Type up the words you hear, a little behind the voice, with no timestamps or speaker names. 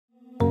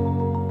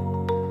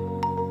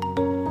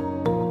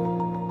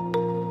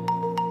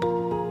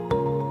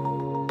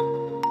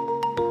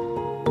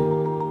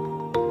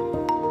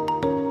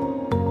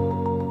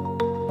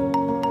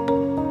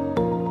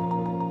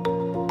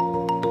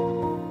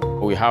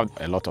have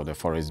a lot of the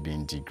forest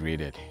being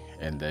degraded,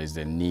 and there is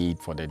the need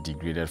for the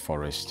degraded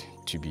forest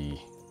to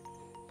be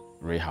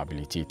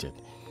rehabilitated.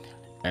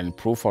 And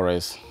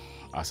Proforest,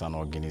 as an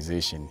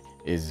organization,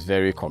 is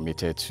very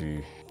committed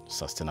to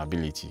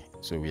sustainability.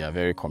 So we are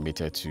very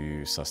committed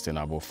to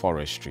sustainable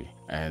forestry,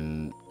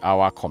 and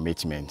our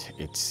commitment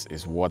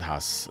is what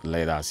has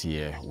led us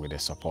here with the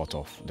support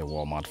of the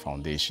Walmart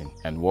Foundation.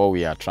 And what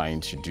we are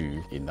trying to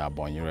do in the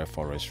Abonyere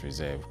Forest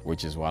Reserve,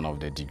 which is one of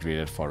the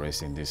degraded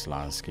forests in this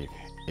landscape,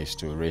 is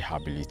to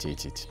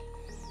rehabilitate it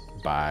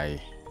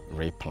by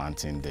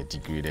replanting the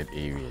degraded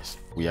areas.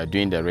 We are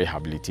doing the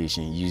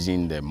rehabilitation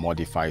using the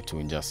Modified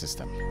Taungya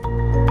System.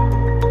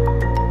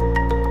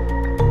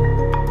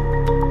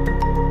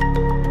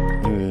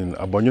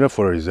 Abonyere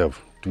Forest Reserve,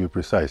 to be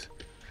precise,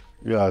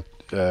 we are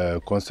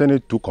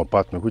concerning two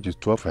compartments, which is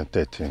 12 and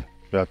 13.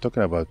 We are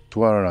talking about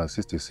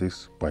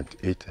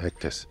 266.8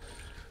 hectares.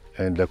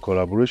 And the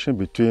collaboration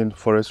between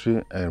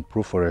forestry and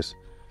Proforest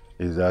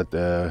is that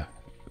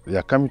they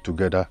are coming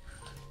together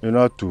in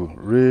order to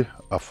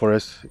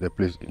re-afforest the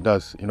place.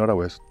 That's, in other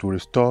words, to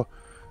restore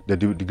the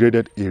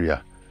degraded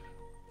area,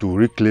 to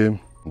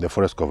reclaim the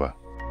forest cover.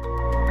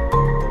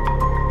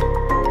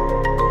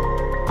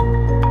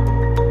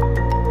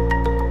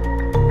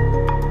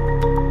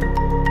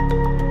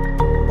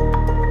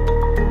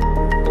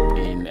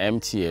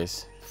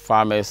 MTS,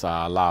 farmers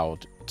are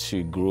allowed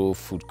to grow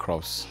food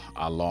crops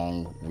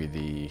along with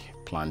the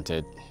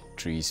planted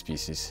tree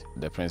species.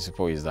 The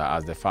principle is that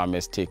as the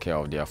farmers take care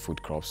of their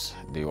food crops,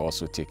 they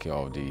also take care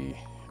of the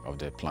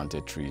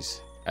planted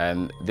trees.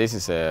 And this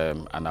is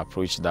an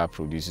approach that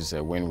produces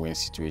a win-win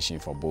situation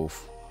for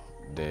both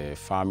the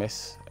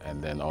farmers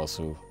and then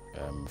also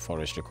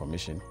Forestry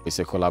Commission. It's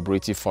a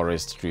collaborative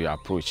forestry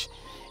approach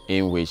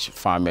in which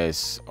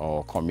farmers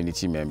or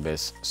community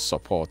members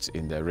support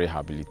in the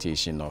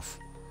rehabilitation of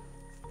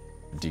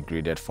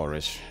degraded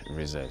forest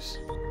reserves.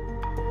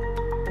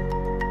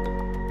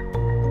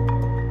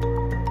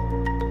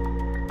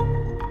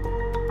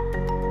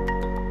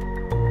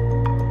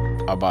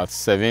 About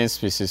 7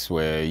 species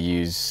were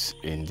used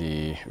in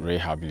the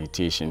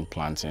rehabilitation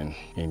planting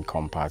in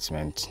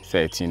compartment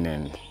 13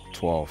 and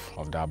 12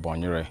 of the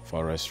Abonyere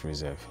Forest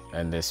Reserve.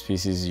 And the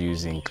species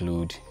used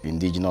include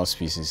indigenous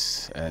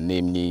species,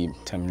 namely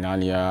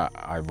Terminalia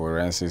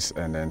ivorensis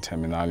and then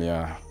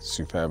Terminalia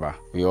superba.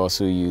 We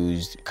also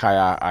used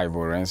Kaya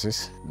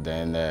ivorensis,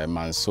 then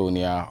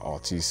Mansonia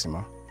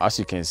altissima. As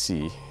you can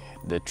see,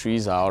 the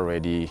trees are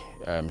already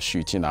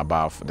shooting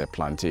above the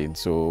plantain.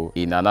 So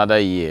in another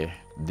year,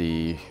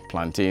 the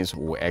plantains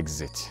will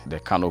exit, the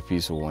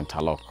canopies will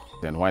interlock.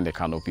 Then when the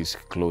canopies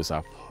close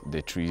up,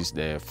 the trees,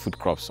 the food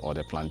crops or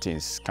the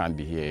plantains can't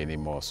be here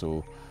anymore.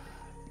 So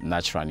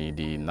naturally,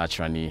 they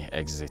naturally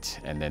exit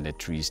and then the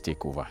trees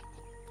take over.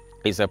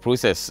 It's a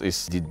process,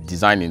 it's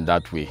designed in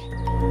that way.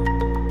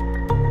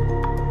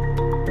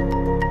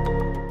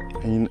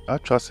 In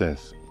actual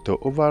sense, the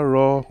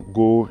overall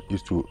goal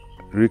is to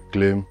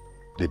reclaim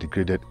the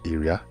degraded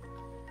area,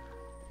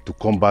 to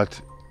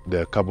combat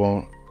the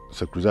carbon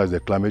sequestration, the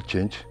climate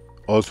change,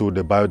 also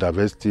the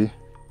biodiversity,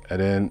 and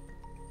then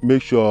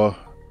make sure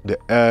the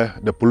air,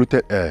 the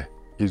polluted air,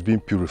 is being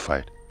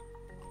purified,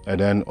 and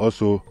then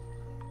also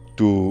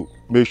to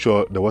make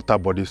sure the water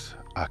bodies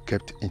are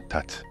kept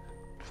intact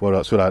so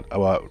that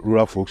our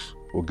rural folks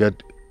will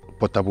get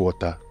potable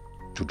water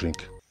to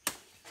drink.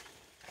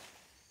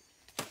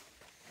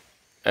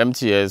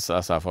 MTS,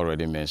 as I've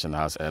already mentioned,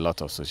 has a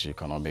lot of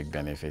socioeconomic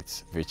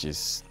benefits, which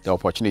is the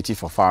opportunity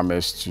for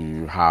farmers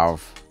to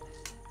have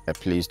a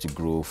place to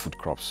grow food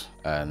crops.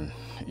 And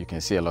you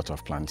can see a lot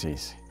of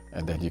plantains.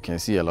 And then you can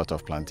see a lot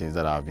of plantains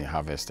that have been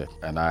harvested.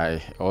 And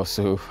I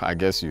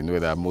guess you know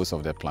that most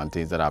of the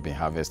plantains that have been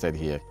harvested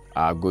here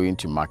are going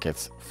to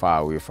markets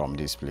far away from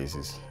these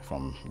places,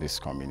 from these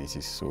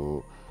communities.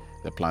 So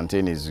the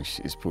plantain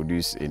is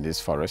produced in this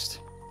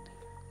forest,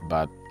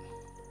 but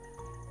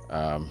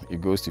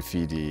it goes to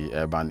feed the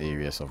urban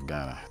areas of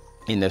Ghana.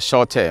 In the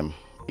short term,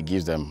 it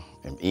gives them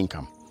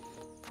income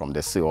from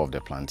the sale of the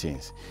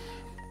plantains.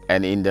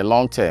 And in the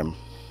long term,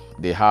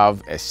 they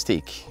have a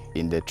stake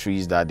in the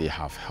trees that they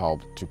have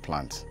helped to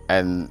plant.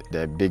 And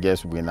the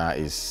biggest winner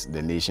is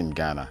the nation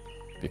Ghana,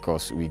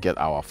 because we get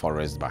our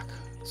forest back.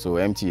 So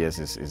MTS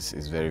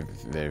is very,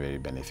 very, very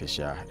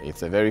beneficial.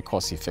 It's a very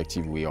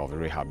cost-effective way of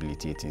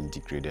rehabilitating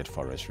degraded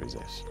forest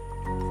reserves.